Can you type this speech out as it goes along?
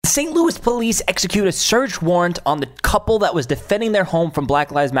St. Louis police execute a search warrant on the couple that was defending their home from Black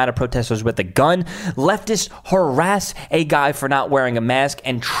Lives Matter protesters with a gun. Leftists harass a guy for not wearing a mask,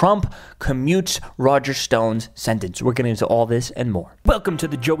 and Trump commutes Roger Stone's sentence. We're getting into all this and more. Welcome to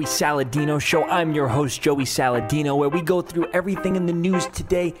the Joey Saladino Show. I'm your host, Joey Saladino, where we go through everything in the news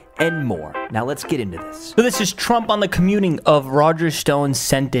today and more. Now let's get into this. So this is Trump on the commuting of Roger Stone's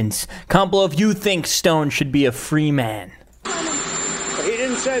sentence. Comment below if you think Stone should be a free man. He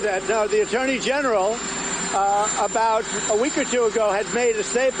didn't say that. No, the Attorney General, about a week or two ago, had made a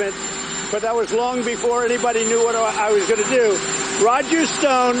statement, but that was long before anybody knew what I was going to do. Roger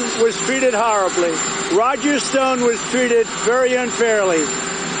Stone was treated horribly. Roger Stone was treated very unfairly.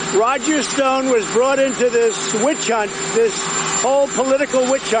 Roger Stone was brought into this witch hunt, this whole political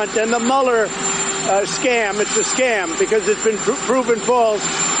witch hunt, and the Mueller scam. It's a scam because it's been proven false.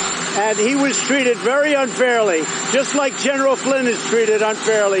 And he was treated very unfairly, just like General Flynn is treated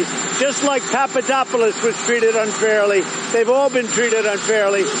unfairly, just like Papadopoulos was treated unfairly. They've all been treated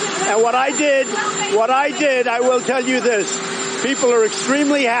unfairly. And what I did, I will tell you this. People are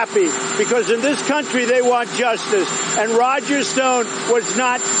extremely happy because in this country they want justice. And Roger Stone was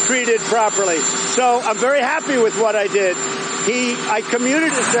not treated properly. So I'm very happy with what I did. I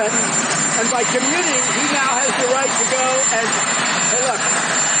commuted a sentence, and by commuting, he now has the right to go and, hey, look.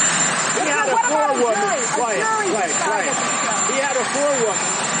 He had a forewoman. Quiet. He had a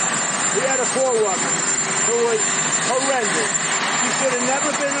forewoman who was horrendous. She should have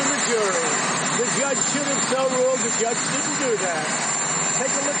never been on the jury. The judge should have so ruled. The judge didn't do that.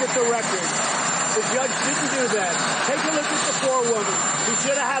 Take a look at the record. The judge didn't do that. Take a look at the forewoman. He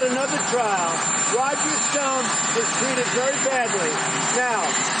should have had another trial. Roger Stone was treated very badly. Now,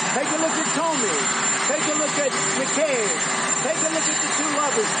 take a look at Comey. Take a look at McCain. Take a look at the two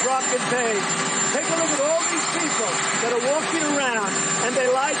lovers, Brock and Page. Take a look at all these people that are walking around, and they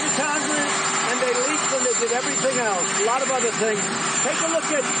lied to Congress, and they leaked, and they did everything else, a lot of other things. Take a look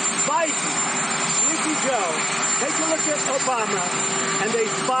at Biden, Sleepy Joe. Take a look at Obama, and they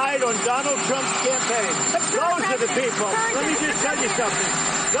spied on Donald Trump's campaign. Those are the people. Let me just tell you something.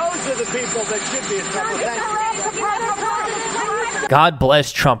 Those are the people that should be in trouble. Thank you. God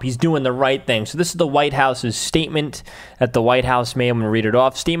bless Trump. He's doing the right thing. So this is the White House's statement that the White House made. I'm going to read it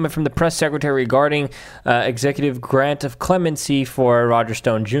off. Statement from the press secretary regarding executive grant of clemency for Roger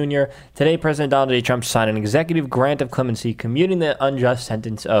Stone Jr. Today, President Donald J. Trump signed an executive grant of clemency commuting the unjust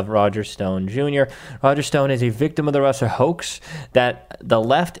sentence of Roger Stone Jr. Roger Stone is a victim of the Russia hoax that the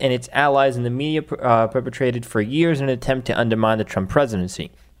left and its allies in the media perpetrated for years in an attempt to undermine the Trump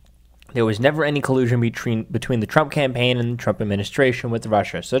presidency. There was never any collusion between the Trump campaign and the Trump administration with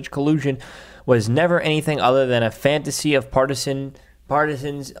Russia. Such collusion was never anything other than a fantasy of partisans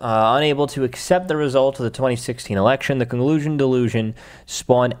unable to accept the result of the 2016 election. The delusion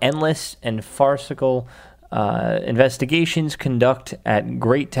spawned endless and farcical investigations conduct at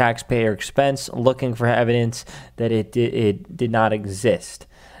great taxpayer expense, looking for evidence that it did not exist.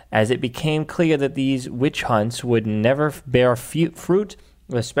 As it became clear that these witch hunts would never bear fruit,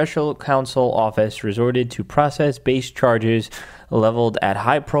 the special counsel office resorted to process-based charges leveled at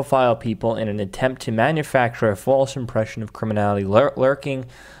high-profile people in an attempt to manufacture a false impression of criminality lurking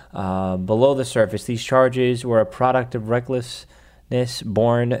below the surface. These charges were a product of recklessness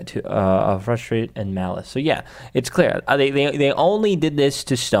born of frustration and malice. So yeah, it's clear. They only did this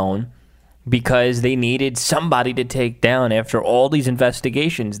to Stone because they needed somebody to take down. After all these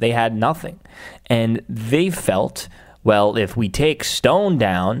investigations, they had nothing. And they felt, well, if we take Stone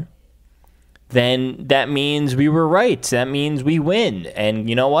down, then that means we were right. That means we win. And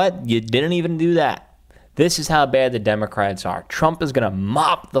you know what? You didn't even do that. This is how bad the Democrats are. Trump is going to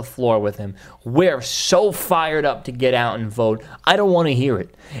mop the floor with him. We're so fired up to get out and vote. I don't want to hear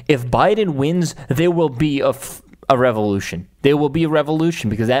it. If Biden wins, there will be a revolution. There will be a revolution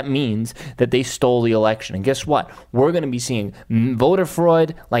because that means that they stole the election. And guess what? We're going to be seeing voter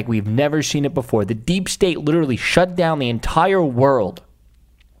fraud like we've never seen it before. The deep state literally shut down the entire world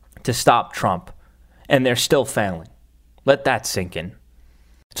to stop Trump, and they're still failing. Let that sink in.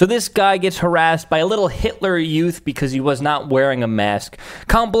 So this guy gets harassed by a little Hitler youth because he was not wearing a mask.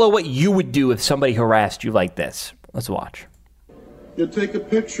 Comment below what you would do if somebody harassed you like this. Let's watch. You take a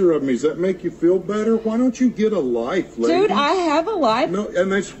picture of me. Does that make you feel better? Why don't you get a life, lady? Dude, I have a life. No,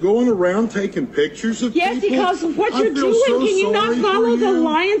 and they're going around taking pictures of yes, people? Yes, because what you're doing, can you not follow the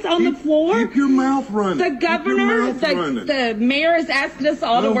lines on the floor? Keep your mouth running. The governor, the mayor is asking us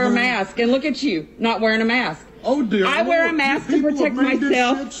all to wear masks. And look at you, not wearing a mask. Oh dear! I wear a mask to protect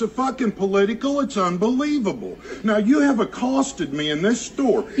myself. This shit so fucking political. It's unbelievable. Now you have accosted me in this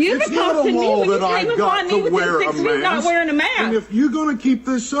store. You've it's not a accosted me law when you that I've came got upon to me within wear 6 a feet not mask. wearing a mask. And if you're going to keep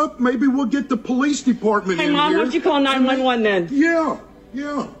this up, maybe we'll get the police department Hey, in Mom, here. why don't you call 911 then?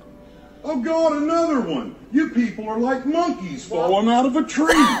 Yeah. Oh God, another one. You people are like monkeys falling out of a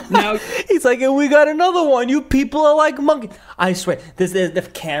tree. No. He's like, and we got another one. You people are like monkeys. I swear, this is the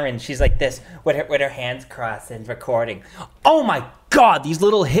Karen. She's like this with her hands crossed and recording. Oh my God, these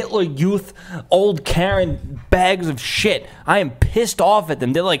little Hitler Youth, old Karen bags of shit. I am pissed off at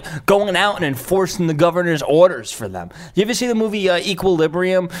them. They're like going out and enforcing the governor's orders for them. You ever see the movie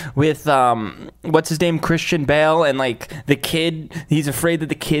Equilibrium with what's his name, Christian Bale, and like the kid? He's afraid that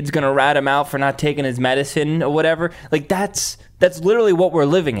the kid's gonna rat him out for not taking his medicine or whatever. Like that's literally what we're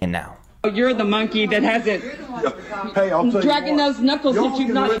living in now. You're the monkey that hasn't Hey, I'll tell dragging you what. those knuckles that you've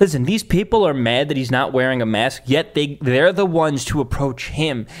not. Listen, these people are mad that he's not wearing a mask, yet they're the ones to approach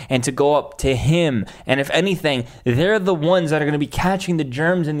him and to go up to him. And if anything, they're the ones that are going to be catching the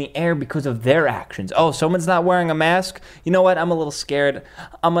germs in the air because of their actions. Oh, someone's not wearing a mask? You know what? I'm a little scared.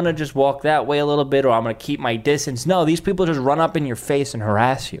 I'm going to just walk that way a little bit, or I'm going to keep my distance. No, these people just run up in your face and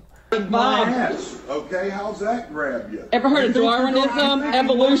harass you. my ass. Okay, how's that grab you? Ever heard of Darwinism,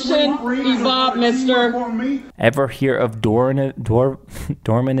 evolution, evolve, mister? Ever hear of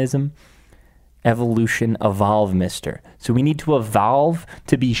Darwinism? Evolution, evolve, mister. So we need to evolve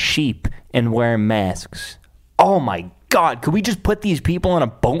to be sheep and wear masks. Oh my God, could we just put these people on a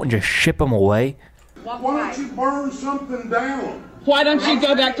boat and just ship them away? Why don't you burn something down? Why don't you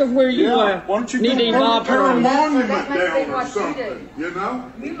go back to where you Why don't you need to evolve tear a from? monument That must be down or what you something, you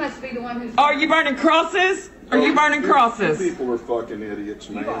know? You must be the one who's. Are you burning crosses? Are you burning crosses? You people are fucking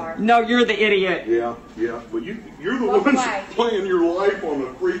idiots, man. You are. No, you're the idiot. Yeah. Well, you're the Walk ones away. playing your life on a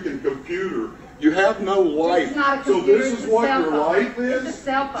freaking computer. You have no life. It's not a So computer, this it's is a what cell your phone. life It's a is?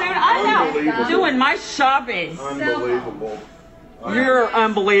 cell phone. Dude, I'm Unbelievable. out doing my shopping. Unbelievable. You're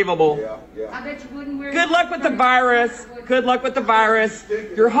unbelievable. Yeah. I bet you wouldn't wear. Good luck with the virus. Good luck with the virus.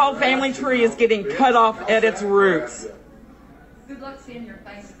 Your whole family tree is getting cut off at its roots. Good luck seeing your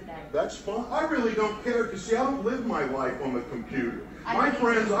face today. That's fine. I really don't care because, see, I don't live my life on the computer. I My think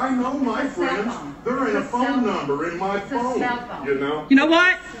friends, I know my it's a cell friends. phone. They're in a It's a cell phone phone. number in my It's a phone. cell phone. You know? You know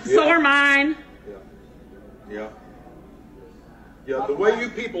what? So are mine. Yeah, the way you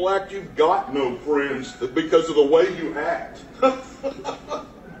people act, you've got no friends because of the way you act.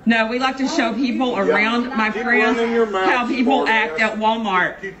 No, we like to show people around my Keep friends running your mouth, how people smart act ass. at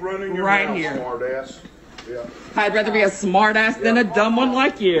Walmart. Keep running your Right mouth, here. smart ass. Yeah. I'd rather be a smart ass than a dumb one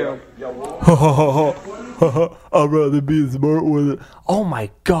like you. I'd rather be smart with it. Oh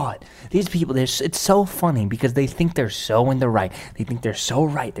my God. These people, it's so funny because they think they're so in the right. They think they're so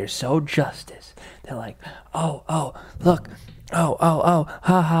right. They're so justice. They're like, oh, look. Oh,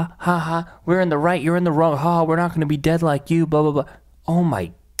 ha, ha. We're in the right. You're in the wrong. Ha, we're not going to be dead like you, blah, blah, blah. Oh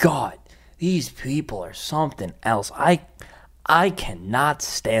my God. These people are something else. I cannot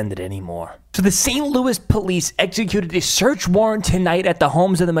stand it anymore. So the St. Louis police executed a search warrant tonight at the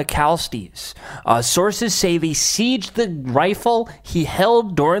homes of the McAlstys. Sources say they sieged the rifle he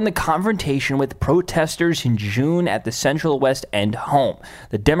held during the confrontation with protesters in June at the Central West End home.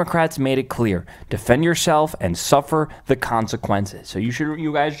 The Democrats made it clear: defend yourself and suffer the consequences. So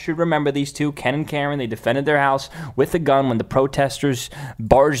you guys should remember these two, Ken and Karen. They defended their house with a gun when the protesters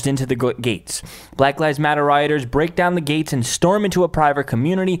barged into the gates. Black Lives Matter rioters break down the gates and storm into a private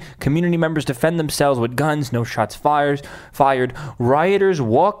community. Community members defend themselves with guns, no shots fired. Rioters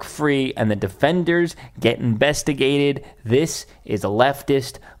walk free and the defenders get investigated. This is a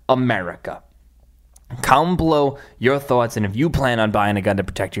leftist America. Comment below your thoughts and if you plan on buying a gun to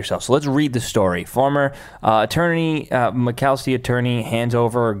protect yourself. So let's read the story. Former McAlsty attorney hands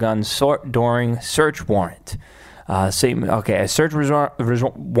over a gun during search warrant. A search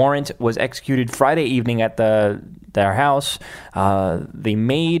warrant was executed Friday evening at their house. They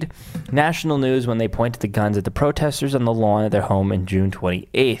made national news when they pointed the guns at the protesters on the lawn of their home on June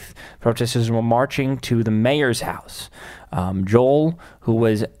 28th. Protesters were marching to the mayor's house. Joel, who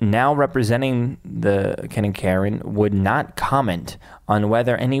was now representing the Ken and Karen, would not comment on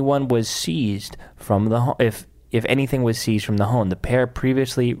whether anyone was seized from the home, if anything was seized from the home. The pair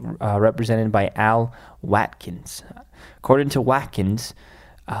previously represented by Al Watkins. According to Watkins,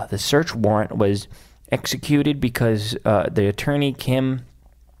 the search warrant was executed because the attorney Kim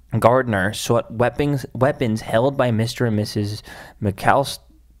Gardner sought weapons held by Mr. and Mrs. McAlsty.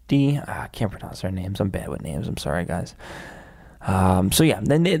 I can't pronounce their names. I'm bad with names. I'm sorry, guys.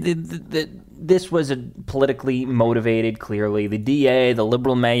 This was a politically motivated, clearly. The DA, the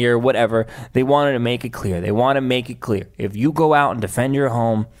liberal mayor, whatever, they wanted to make it clear. They want to make it clear. If you go out and defend your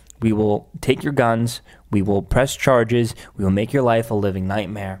home, we will take your guns, we will press charges, we will make your life a living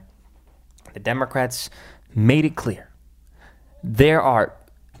nightmare. The Democrats made it clear. There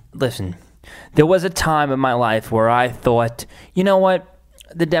was a time in my life where I thought, you know what?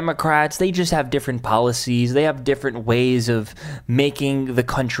 The Democrats, they just have different policies. They have different ways of making the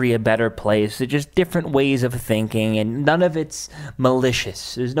country a better place. They're just different ways of thinking, and none of it's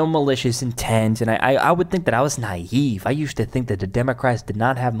malicious. There's no malicious intent, and I would think that I was naive. I used to think that the Democrats did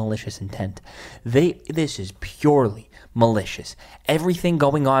not have malicious intent. This is purely malicious. Everything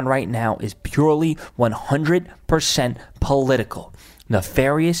going on right now is purely 100% political.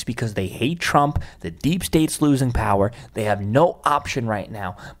 Nefarious because they hate Trump. The deep state's losing power. They have no option right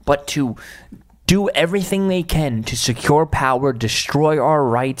now but to do everything they can to secure power, destroy our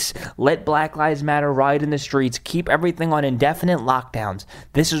rights, let Black Lives Matter riot in the streets, keep everything on indefinite lockdowns.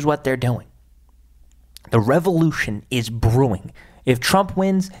 This is what they're doing. The revolution is brewing. If Trump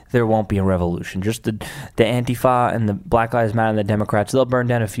wins, there won't be a revolution. Just the Antifa and the Black Lives Matter and the Democrats, they'll burn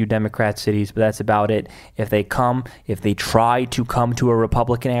down a few Democrat cities, but that's about it. If they try to come to a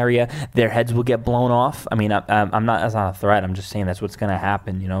Republican area, their heads will get blown off. I mean, that's not a threat. I'm just saying that's what's going to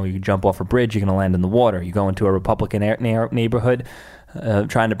happen. You know, you jump off a bridge, you're going to land in the water. You go into a Republican neighborhood,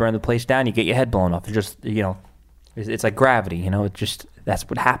 trying to burn the place down, you get your head blown off. It's just, it's like gravity. That's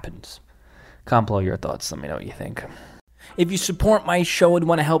what happens. Comment below your thoughts. Let me know what you think. If you support my show and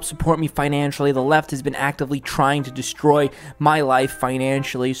want to help support me financially, the left has been actively trying to destroy my life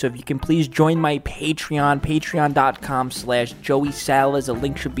financially. So if you can please join my Patreon, patreon.com/Joey Salas. A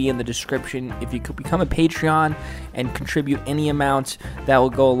link should be in the description. If you could become a Patreon and contribute any amount, that will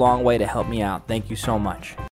go a long way to help me out. Thank you so much.